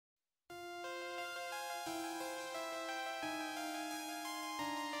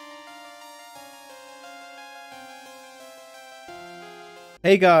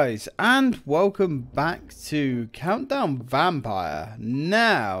Hey guys, and welcome back to Countdown Vampire.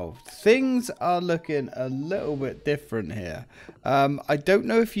 Now, things are looking a little bit different here. I don't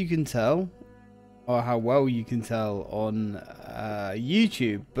know if you can tell, or how well you can tell on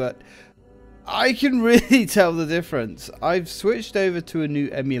YouTube, but I can really tell the difference. I've switched over to a new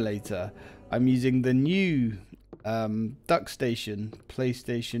emulator. I'm using the new DuckStation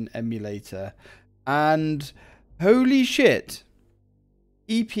PlayStation emulator, and holy shit!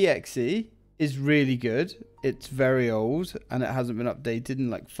 EPXE is really good. It's very old and it hasn't been updated in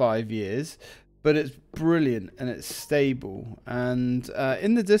like 5 years, but it's brilliant and it's stable. And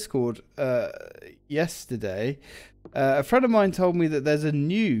in the Discord yesterday, a friend of mine told me that there's a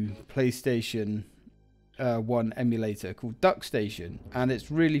new PlayStation 1 emulator called DuckStation, and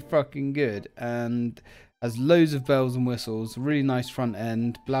it's really fucking good and has loads of bells and whistles, really nice front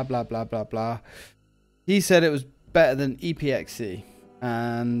end, blah blah blah blah blah. He said it was better than EPXE.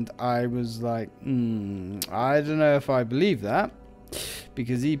 And I was like, I don't know if I believe that,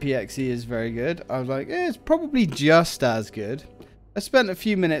 because EPXE is very good. I was like, it's probably just as good. I spent a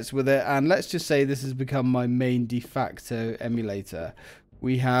few minutes with it, and let's just say this has become my main de facto emulator.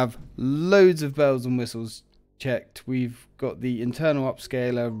 We have loads of bells and whistles checked. We've got the internal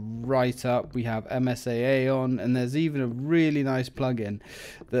upscaler right up. We have MSAA on, and there's even a really nice plugin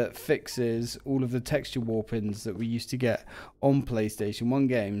that fixes all of the texture warpings that we used to get on PlayStation 1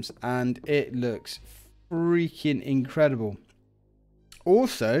 games, and it looks freaking incredible.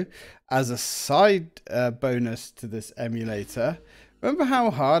 Also, as a side bonus to this emulator, remember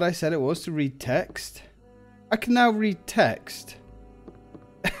how hard I said it was to read text? I can now read text.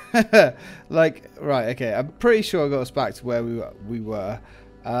 Like, right, okay, I'm pretty sure I got us back to where we were.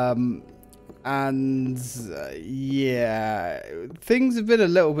 Yeah, things have been a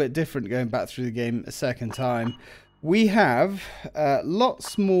little bit different going back through the game a second time. We have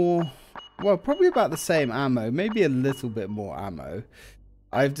lots more, well, probably about the same ammo, maybe a little bit more ammo.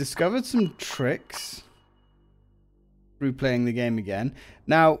 I've discovered some tricks through playing the game again.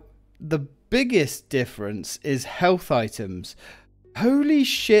 Now, the biggest difference is health items. Holy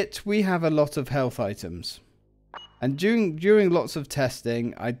shit, we have a lot of health items. And during lots of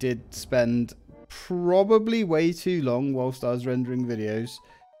testing, I did spend probably way too long whilst I was rendering videos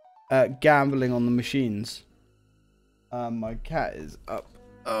gambling on the machines. My cat is up.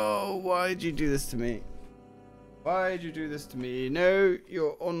 Oh, why'd you do this to me? Why'd you do this to me? No,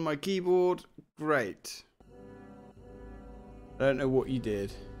 you're on my keyboard. Great. I don't know what you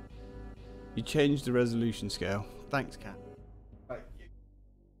did. You changed the resolution scale. Thanks, cat.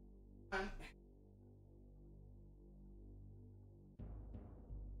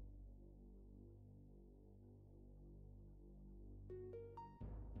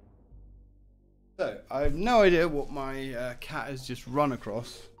 So, I have no idea what my cat has just run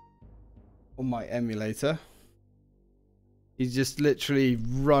across on my emulator. He's just literally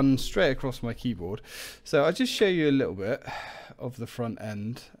run straight across my keyboard. So I'll just show you a little bit of the front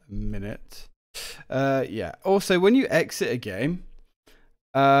end a minute. Yeah. Also, when you exit a game,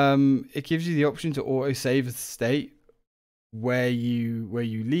 it gives you the option to auto save the state where you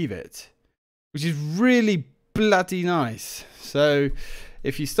leave it, which is really bloody nice. So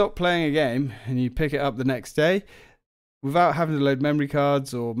if you stop playing a game and you pick it up the next day, without having to load memory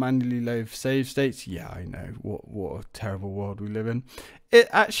cards or manually load save states, yeah, I know, what a terrible world we live in. It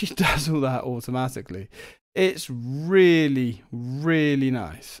actually does all that automatically. It's really, really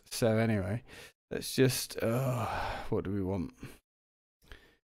nice. So anyway, let's just, what do we want?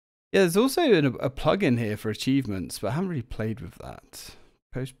 Yeah, there's also a plugin here for achievements, but I haven't really played with that.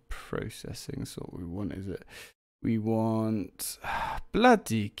 Post-processing, so what we want, is it? We want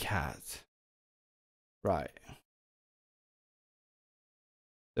bloody cat. Right.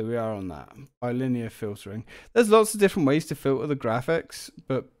 So we are on that. Bilinear filtering. There's lots of different ways to filter the graphics,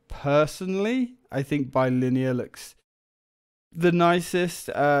 but personally, I think bilinear looks the nicest.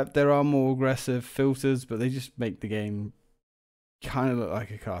 There are more aggressive filters, but they just make the game kind of look like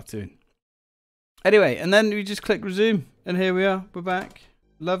a cartoon. Anyway, and then we just click resume, and here we are. We're back.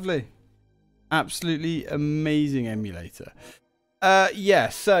 Lovely. Absolutely amazing emulator. Yeah,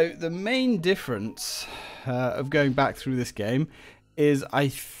 so the main difference of going back through this game is I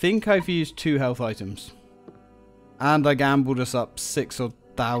think I've used 2 health items. And I gambled us up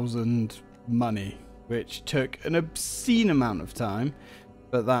 6,000 money, which took an obscene amount of time,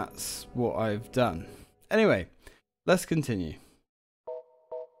 but that's what I've done. Anyway, let's continue.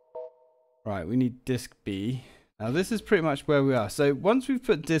 Right, we need disk B. Now this is pretty much where we are. So once we've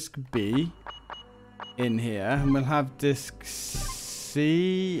put disk B in here, and we'll have disk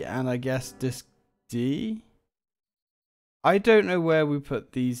C and I guess disk D. I don't know where we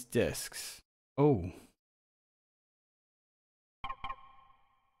put these discs. Oh.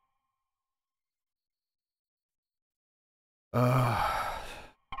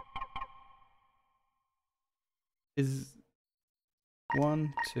 Is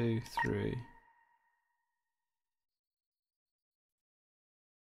 1, 2, 3.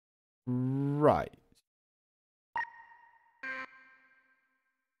 Right.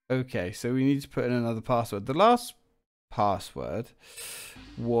 Okay, so we need to put in another password. The last password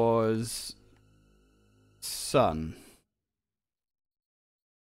was sun.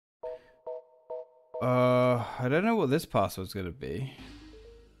 I don't know what this password's gonna be.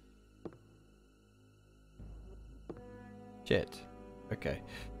 Shit. Okay,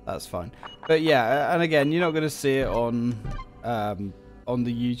 that's fine. But yeah, and again, you're not gonna see it on the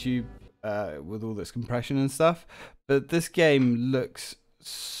YouTube with all this compression and stuff. But this game looks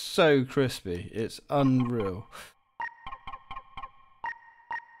so crispy. It's unreal.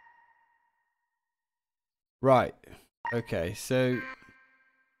 Right. Okay, so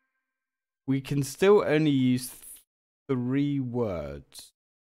we can still only use 3 words.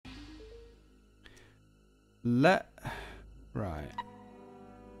 Right.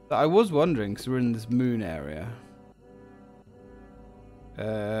 I was wondering, because we're in this moon area.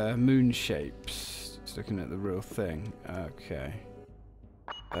 Moon shapes. Just looking at the real thing. Okay.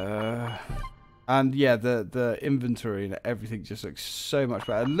 And yeah, the inventory and everything just looks so much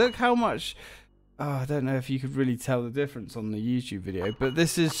better. Look how much... Oh, I don't know if you could really tell the difference on the YouTube video, but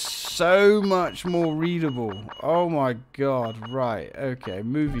this is so much more readable. Oh my god, right. Okay,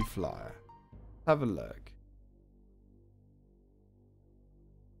 movie flyer. Have a look.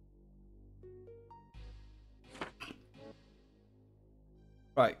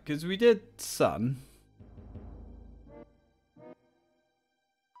 Right, because we did sun.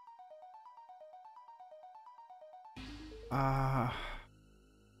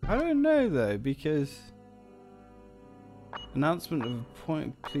 I don't know though, because announcement of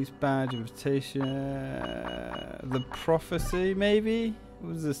appointment, police badge, invitation, the prophecy maybe?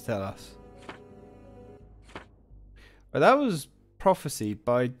 What does this tell us? Well, that was Prophecy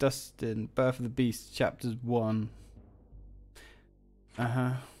by Dustin, Birth of the Beast, chapters 1.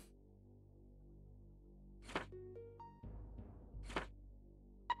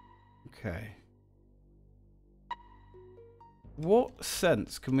 Okay. What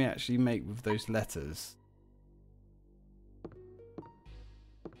sense can we actually make with those letters?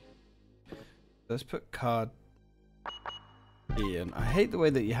 Let's put card in. I hate the way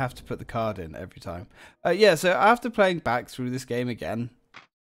that you have to put the card in every time. Yeah, so after playing back through this game again,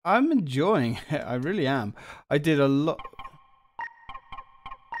 I'm enjoying it. I really am. I did a lot.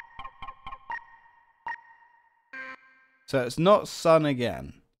 So it's not sun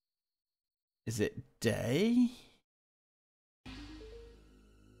again. Is it day?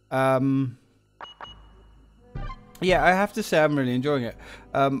 Yeah, I have to say I'm really enjoying it.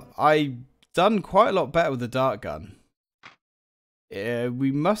 I've done quite a lot better with the dart gun.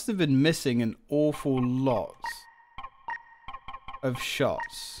 We must have been missing an awful lot of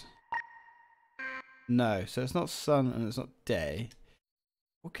shots. No, so it's not sun and it's not day.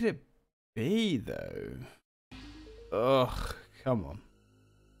 What could it be though? Ugh, come on.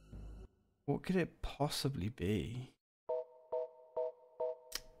 What could it possibly be?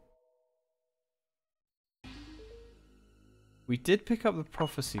 We did pick up the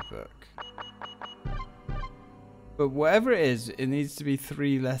prophecy book. But whatever it is, it needs to be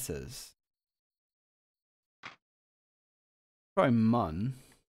 3 letters. Try mun.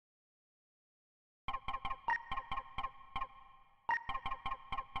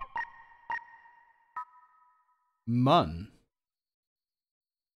 Mun.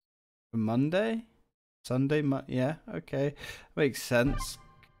 For Monday? Sunday? Yeah, okay. Makes sense.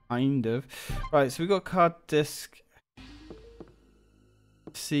 Kind of. Right, so we got card disc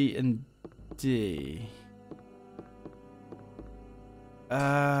C and D.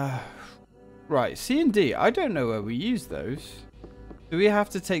 Right, C and D. I don't know where we use those. Do we have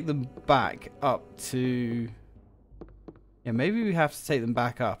to take them back up to... Yeah, maybe we have to take them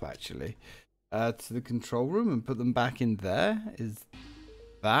back up, actually. To the control room and put them back in there. Is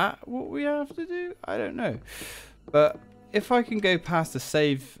that what we have to do? I don't know. But if I can go past the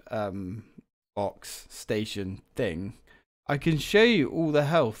save box station thing, I can show you all the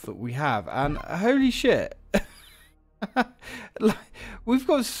health that we have. And holy shit. Like, we've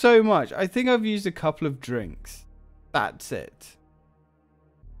got so much. I think I've used a couple of drinks. That's it.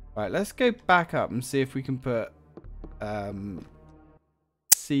 Right, let's go back up and see if we can put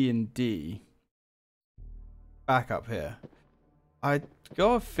C and D back up here. I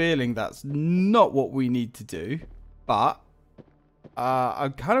got a feeling that's not what we need to do, but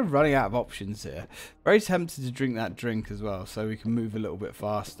I'm kind of running out of options here. Very tempted to drink that drink as well, so we can move a little bit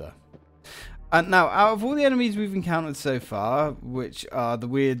faster. And now, out of all the enemies we've encountered so far, which are the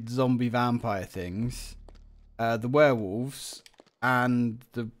weird zombie vampire things, the werewolves, and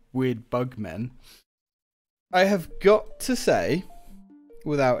the weird bug men, I have got to say,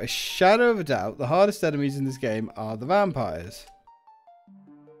 without a shadow of a doubt, the hardest enemies in this game are the vampires.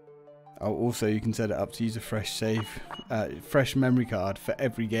 Oh, also, you can set it up to use a fresh save, fresh memory card for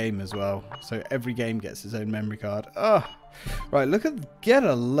every game as well. So every game gets its own memory card. Oh, right, get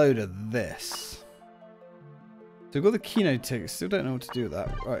a load of this. So we've got the keynote ticket. Still don't know what to do with that.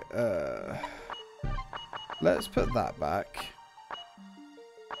 Right, let's put that back.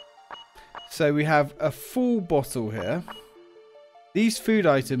 So we have a full bottle here. These food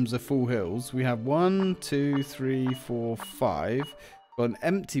items are full hills. We have 1, 2, 3, 4, 5. Got an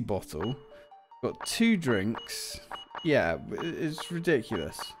empty bottle. Got 2 drinks. Yeah, it's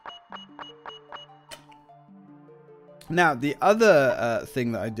ridiculous. Now, the other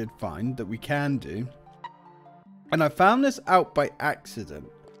thing that I did find that we can do, and I found this out by accident,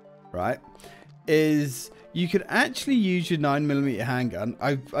 right, is you can actually use your 9mm handgun.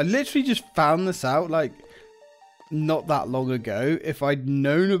 I literally just found this out, like, not that long ago. If I'd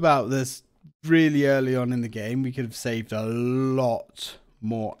known about this really early on in the game, we could have saved a lot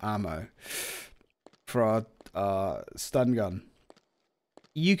more ammo for our stun gun.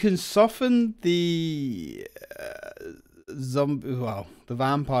 You can soften the the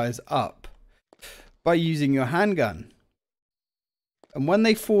vampires up by using your handgun, and when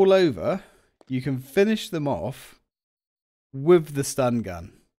they fall over, you can finish them off with the stun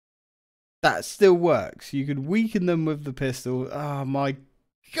gun. That still works. You could weaken them with the pistol. Oh my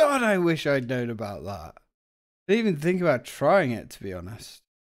God, I wish I'd known about that. I didn't even think about trying it, to be honest.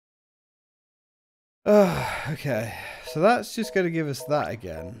 Okay, so that's just going to give us that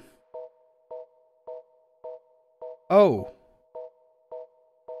again. Oh,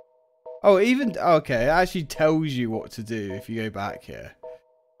 okay, it actually tells you what to do if you go back here.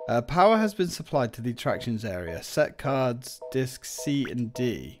 Power has been supplied to the attractions area. Set cards, discs C and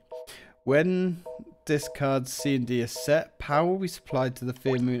D. When disc cards C and D are set, power will be supplied to the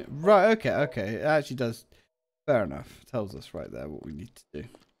Fear Moon. Right, okay, it actually does. Fair enough. It tells us right there what we need to do.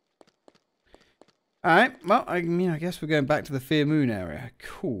 Alright, well, I guess we're going back to the Fear Moon area.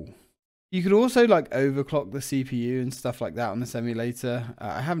 Cool. You could also, like, overclock the CPU and stuff like that on this emulator.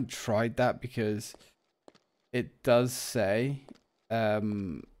 I haven't tried that because it does say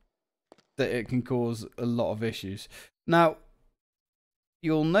that it can cause a lot of issues. Now,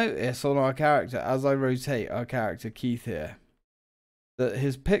 you'll notice on our character, as I rotate our character Keith here, that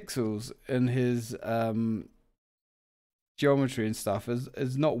his pixels and his geometry and stuff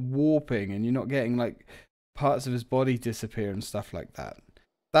is not warping, and you're not getting like parts of his body disappear and stuff like that.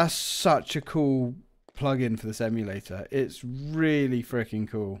 That's such a cool plugin for this emulator. It's really freaking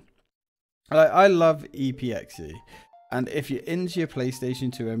cool. I love EPXE, and if you're into your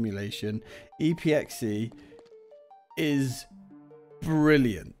PlayStation 2 emulation, EPXE is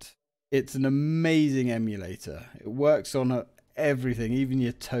brilliant. It's an amazing emulator. It works on everything, even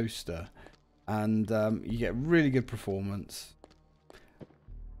your toaster, and you get really good performance.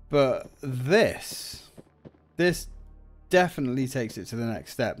 But this definitely takes it to the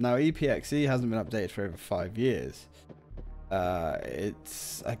next step. Now, EPXE hasn't been updated for over 5 years. I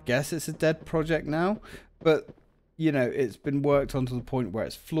guess it's a dead project now, but you know, it's been worked on to the point where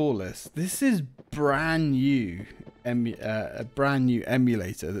it's flawless. This is brand new, a brand new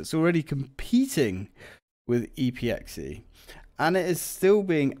emulator that's already competing with EPXE, and it is still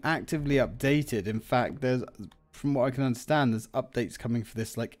being actively updated. In fact, there's, from what I can understand, there's updates coming for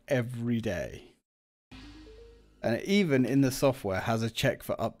this like every day. And it even in the software has a check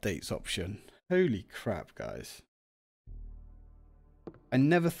for updates option. Holy crap, guys. I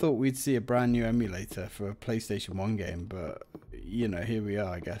never thought we'd see a brand new emulator for a PlayStation 1 game, but, you know, here we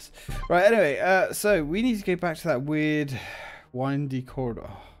are, I guess. Right, anyway, so we need to go back to that weird windy corridor.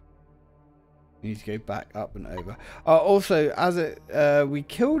 We need to go back up and over. Also, we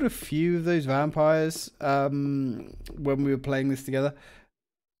killed a few of those vampires when we were playing this together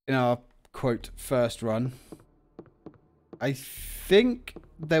in our, quote, first run. I think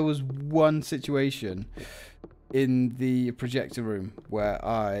there was one situation in the projector room where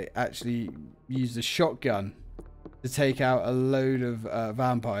I actually used a shotgun to take out a load of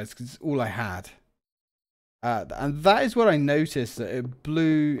vampires, because it's all I had. And that is what I noticed, that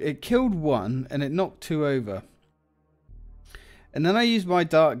it killed one and it knocked 2 over. And then I used my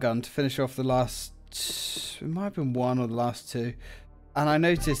dart gun to finish off the last, it might have been 1 or the last 2. And I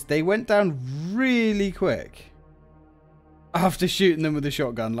noticed they went down really quick. After shooting them with a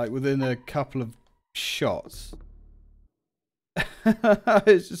shotgun, like within a couple of shots.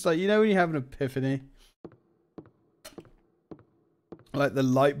 It's just like, you know when you have an epiphany? Like the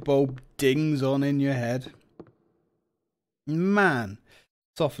light bulb dings on in your head. Man,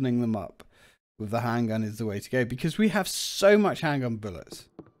 softening them up with the handgun is the way to go. Because we have so much handgun bullets.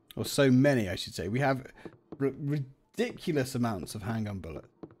 Or so many, I should say. We have ridiculous amounts of handgun bullets.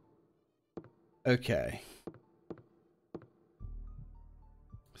 Okay.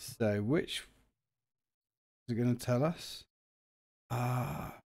 So, which is it going to tell us?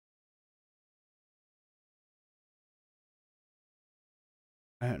 Ah.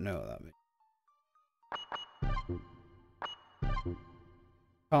 I don't know what that means.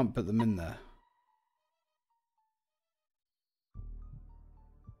 Can't put them in there.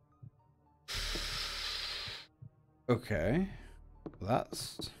 Okay.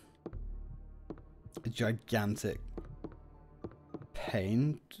 That's a gigantic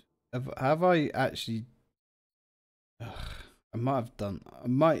pain. Have I actually... Ugh, I might have done... I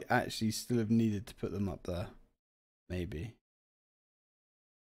might actually still have needed to put them up there. Maybe.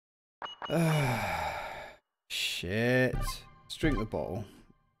 Shit. Let's drink the bottle.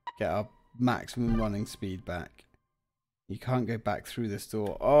 Get our maximum running speed back. You can't go back through this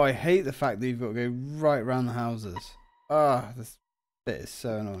door. Oh, I hate the fact that you've got to go right around the houses. Ah, this bit is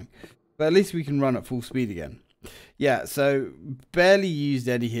so annoying. But at least we can run at full speed again. Yeah, so barely used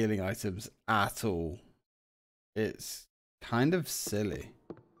any healing items at all. It's kind of silly.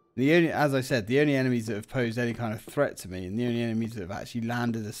 The only, as I said, the only enemies that have posed any kind of threat to me, and the only enemies that have actually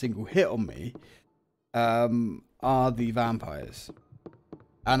landed a single hit on me, are the vampires.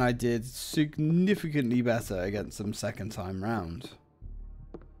 And I did significantly better against them second time round.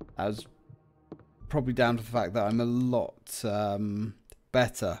 That was probably down to the fact that I'm a lot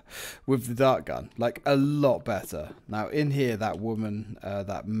better with the dart gun. Like, a lot better. Now, in here, that woman,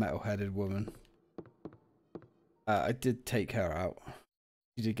 that metal-headed woman, I did take her out.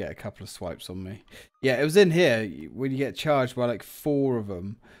 She did get a couple of swipes on me. Yeah, it was in here when you get charged by like 4 of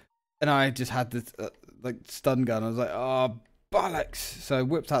them. And I just had this like stun gun. I was like, oh, bollocks. So I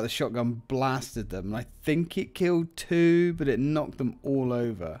whipped out the shotgun, blasted them. And I think it killed 2, but it knocked them all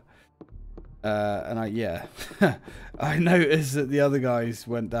over. And I noticed that the other guys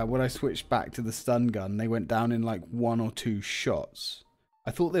went down. When I switched back to the stun gun, they went down in like 1 or 2 shots.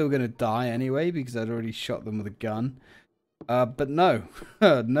 I thought they were going to die anyway because I'd already shot them with a gun. But no.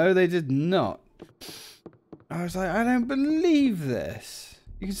 No, they did not. I was like, I don't believe this.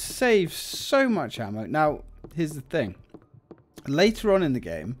 You can save so much ammo. Now, here's the thing. Later on in the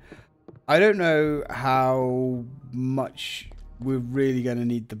game, I don't know how much we're really going to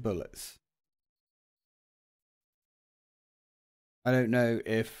need the bullets. I don't know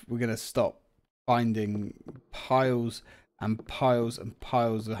if we're going to stop finding piles and piles and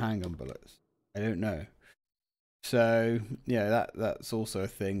piles of handgun bullets. I don't know. So, yeah, that's also a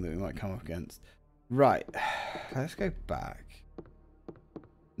thing that we might come up against. Right, let's go back.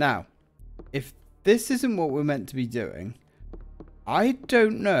 Now, if this isn't what we're meant to be doing, I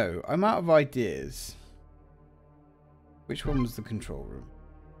don't know. I'm out of ideas. Which one was the control room?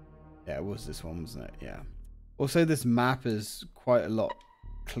 Yeah, it was this one, wasn't it? Yeah. Also, this map is quite a lot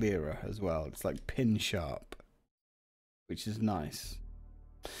clearer as well. It's like pin sharp, which is nice.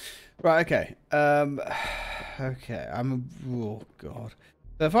 Right, okay. Okay, oh god.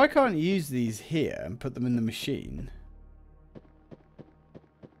 So if I can't use these here and put them in the machine,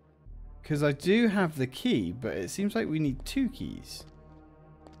 because I do have the key, but it seems like we need 2 keys.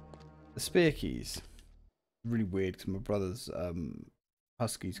 The spear keys. Really weird because my brother's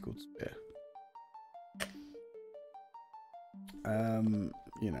husky's called Spear.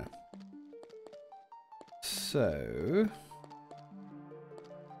 You know. So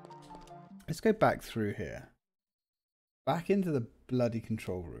let's go back through here. Back into the bloody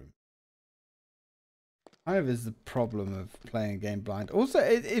control room. Kind of is the problem of playing a game blind. Also,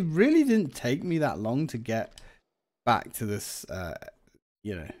 it really didn't take me that long to get back to this,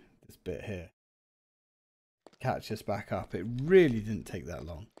 you know, this bit here. Catch us back up. It really didn't take that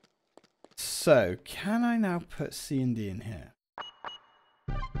long. So, can I now put C and D in here?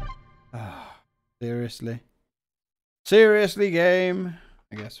 Ah, seriously? Seriously, game?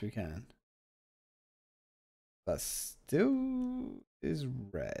 I guess we can. That still is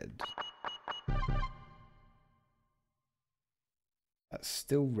red. That's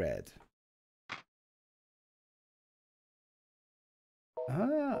still red.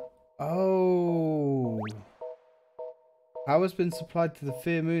 Ah, oh. Power's been supplied to the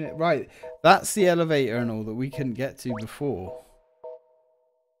Fear Moon. Right, that's the elevator and all that we couldn't get to before.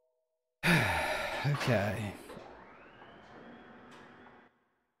 Okay.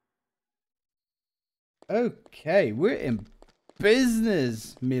 Okay, we're in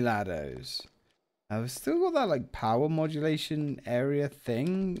business, Milados. We've still got that like power modulation area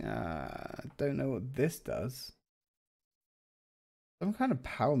thing. Don't know what this does. Some kind of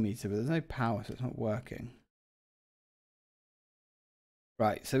power meter, but there's no power, so it's not working.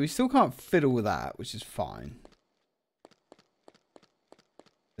 Right, so we still can't fiddle with that, which is fine.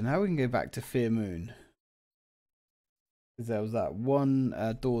 So now we can go back to Fear Moon. Because there was that one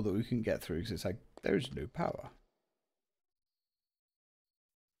door that we couldn't get through, because it's like, there is no power.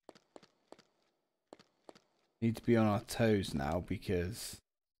 Need to be on our toes now, because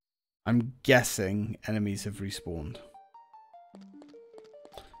I'm guessing enemies have respawned.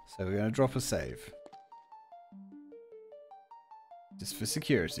 So we're going to drop a save. Just for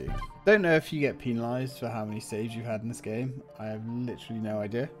security. Don't know if you get penalised for how many saves you've had in this game. I have literally no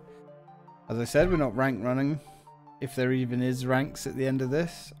idea. As I said, we're not rank running. If there even is ranks at the end of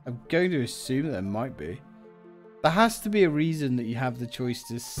this. I'm going to assume that there might be. There has to be a reason that you have the choice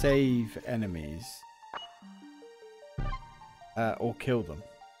to save enemies. Or kill them.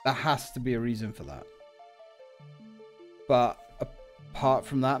 There has to be a reason for that. But apart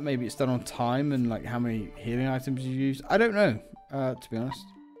from that, maybe it's done on time and like how many healing items you use. I don't know, to be honest.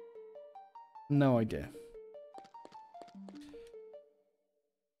 No idea.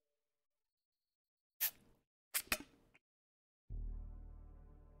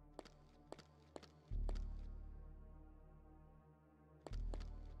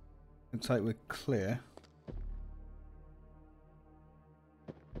 Looks like we're clear.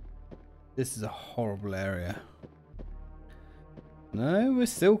 This is a horrible area. No, we're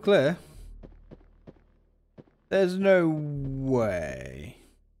still clear. There's no way.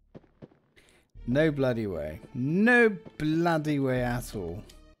 No bloody way. No bloody way at all.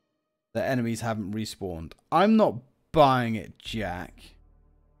 The enemies haven't respawned. I'm not buying it, Jack.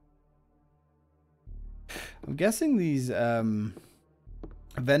 I'm guessing these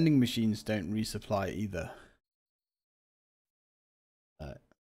vending machines don't resupply either.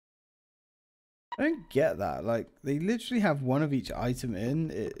 I don't get that. Like, they literally have one of each item in.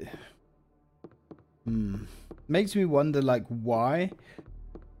 It makes me wonder, like, why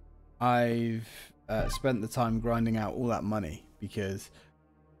I've spent the time grinding out all that money. Because,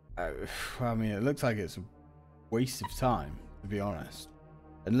 I mean, it looks like it's a waste of time, to be honest.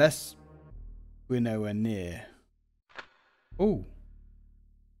 Unless we're nowhere near. Oh.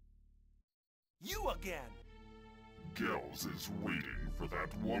 You again. Gels is waiting for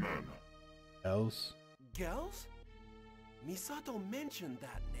that woman. Gels? Gels? Misato mentioned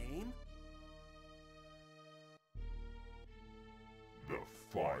that name. The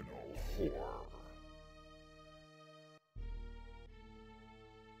final whore.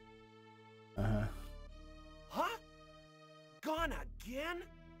 Huh? Gone again?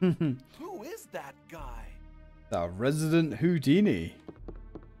 Who is that guy? The resident Houdini.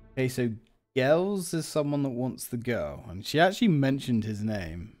 Okay, so Gels is someone that wants the girl. And she actually mentioned his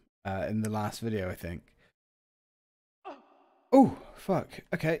name. In the last video, I think. Oh, fuck.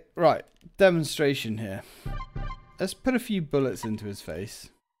 Okay, right. Demonstration here. Let's put a few bullets into his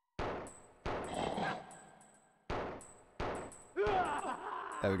face.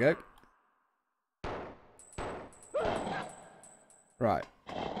 There we go. Right.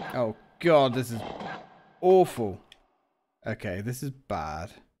 Oh, God, this is awful. Okay, this is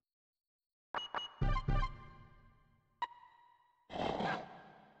bad.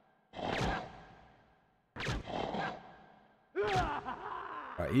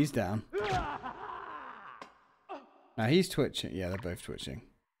 Right, he's down. Now he's twitching. Yeah, they're both twitching.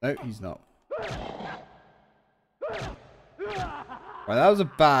 No, he's not. Right, that was a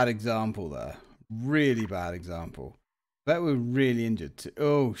bad example there. Really bad example. Bet we're really injured too.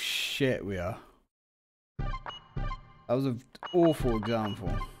 Oh shit, we are. That was an awful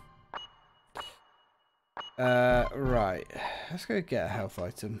example. Right. Let's go get a health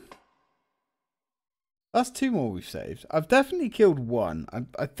item. That's 2 more we've saved. I've definitely killed 1.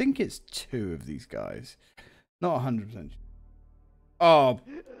 I think it's 2 of these guys. Not 100%. Oh,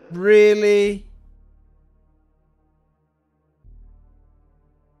 really?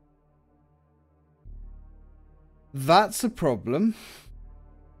 That's a problem.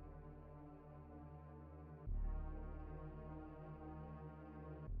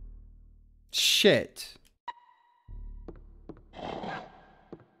 Shit.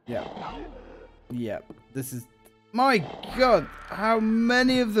 Yeah. Yep, this is... My God, how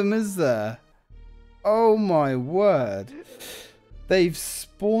many of them is there? Oh my word. They've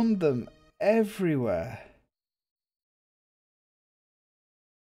spawned them everywhere.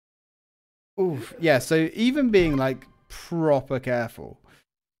 Oof. Yeah, so even being like proper careful,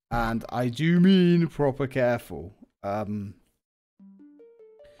 And I do mean proper careful. The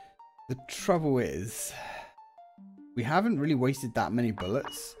trouble is, we haven't really wasted that many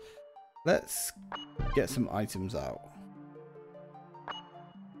bullets. Let's get some items out.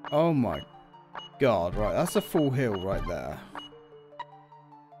 Oh my god, right, that's a full heal right there.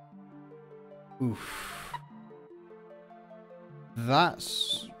 Oof.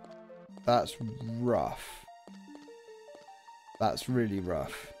 That's rough. That's really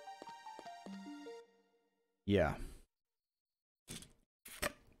rough. Yeah.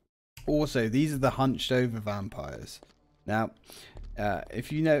 Also, these are the hunched over vampires. Now,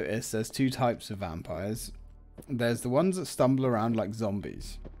 if you notice, there's two types of vampires. There's the ones that stumble around like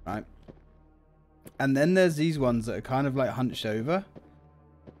zombies, right? And then there's these ones that are kind of like hunched over.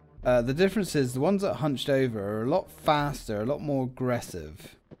 The difference is the ones that are hunched over are a lot faster, a lot more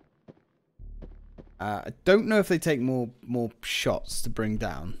aggressive. I don't know if they take more shots to bring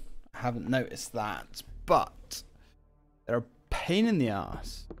down. I haven't noticed that, but they're a pain in the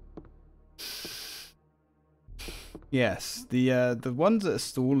ass. Yes, the ones that are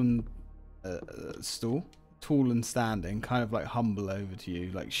tall and standing, kind of like humble over to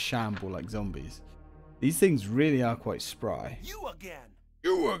you, like shamble like zombies. These things really are quite spry. You again.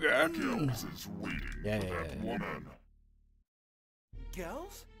 You again? Gills is waiting for that woman.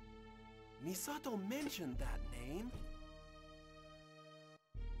 Gels? Misato mentioned that name.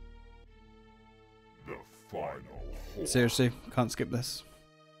 The final whore. Seriously, can't skip this.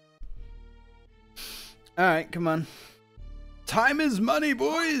 Alright, come on. Time is money,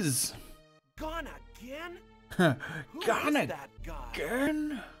 boys! Gone again? Gone Who is that guy?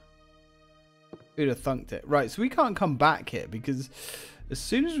 again? Who'd have thunked it? Right, so we can't come back here because as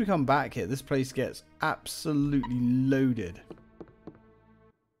soon as we come back here, this place gets absolutely loaded.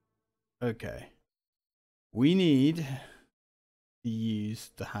 Okay. We need to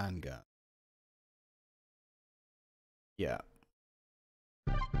use the handgun. Yeah.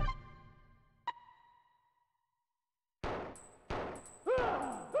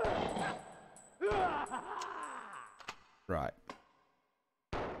 Right.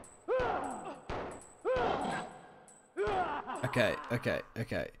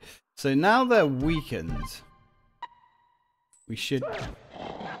 Okay. So now they're weakened. We should...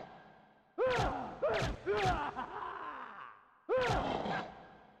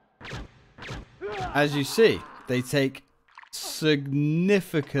 As you see, they take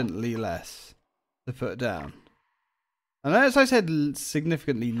significantly less to put down. And as I said,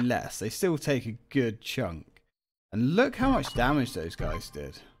 significantly less, they still take a good chunk. And look how much damage those guys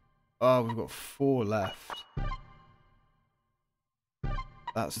did. Oh, we've got 4 left.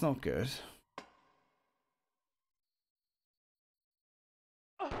 That's not good.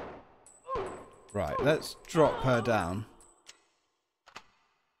 Right, let's drop her down.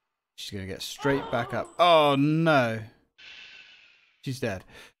 She's going to get straight back up. Oh, no. She's dead.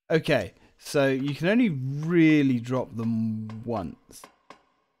 Okay, so you can only really drop them once.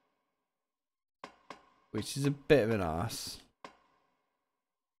 Which is a bit of an arse.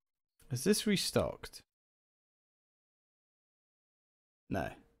 Is this restocked? No.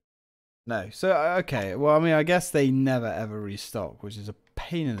 No. So, okay. Well, I mean, I guess they never ever restock, which is a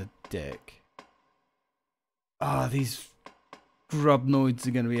pain in the dick. Ah, these grubnoids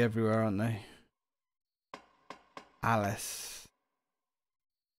are going to be everywhere, aren't they? Alice.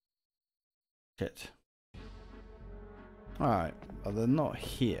 Shit. Alright. Well, they're not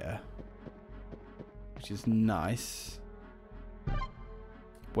here. Which is nice.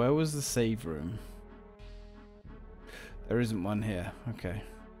 Where was the save room? There isn't one here. Okay.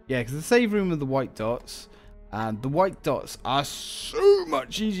 Yeah, because the save room with the white dots. And the white dots are so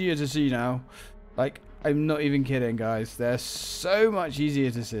much easier to see now. Like, I'm not even kidding, guys. They're so much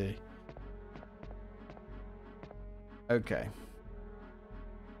easier to see. Okay.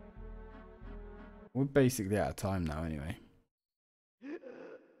 We're basically out of time now anyway.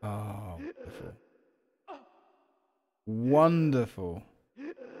 Oh, wonderful. Wonderful.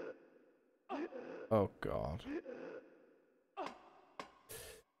 Oh, God.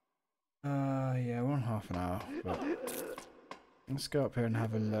 Yeah, we're on half an hour. But let's go up here and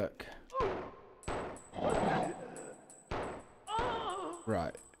have a look.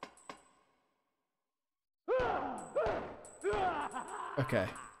 Right. Okay.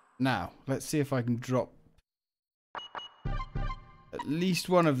 Now, let's see if I can drop at least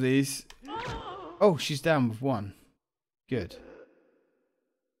one of these. Oh, she's down with one. Good.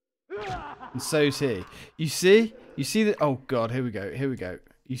 And so's he. You see? You see the... Oh, God. Here we go. Here we go.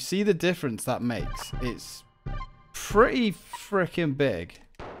 You see the difference that makes? It's pretty freaking big.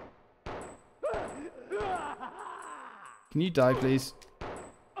 Can you die, please?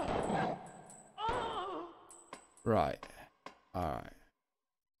 Right. Alright.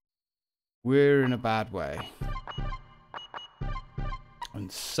 We're in a bad way.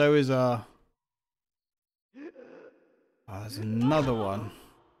 And so is our... Oh, there's another one.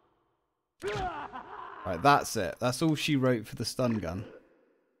 Right, that's it. That's all she wrote for the stun gun.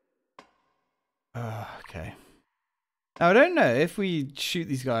 Okay. Now, I don't know if we shoot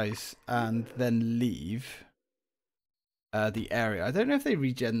these guys and then leave the area. I don't know if they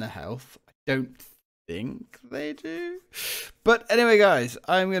regen their health. I don't think they do. But anyway, guys,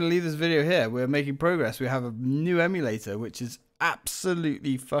 I'm going to leave this video here. We're making progress. We have a new emulator, which is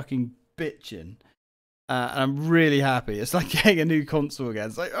absolutely fucking bitching. And I'm really happy. It's like getting a new console again.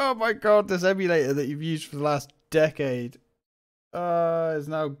 It's like, oh my god, this emulator that you've used for the last decade is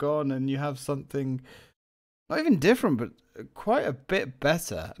now gone, and you have something not even different, but quite a bit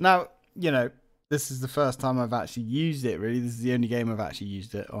better. Now, you know, this is the first time I've actually used it, really. This is the only game I've actually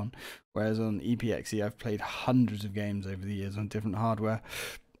used it on. Whereas on EPXE, I've played hundreds of games over the years on different hardware.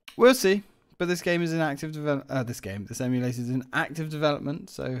 We'll see. But this game is in active development. This emulator is in active development.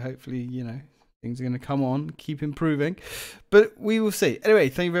 So hopefully, you know, things are going to come on, keep improving. But we will see. Anyway,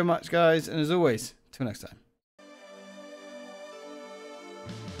 thank you very much, guys. And as always, till next time.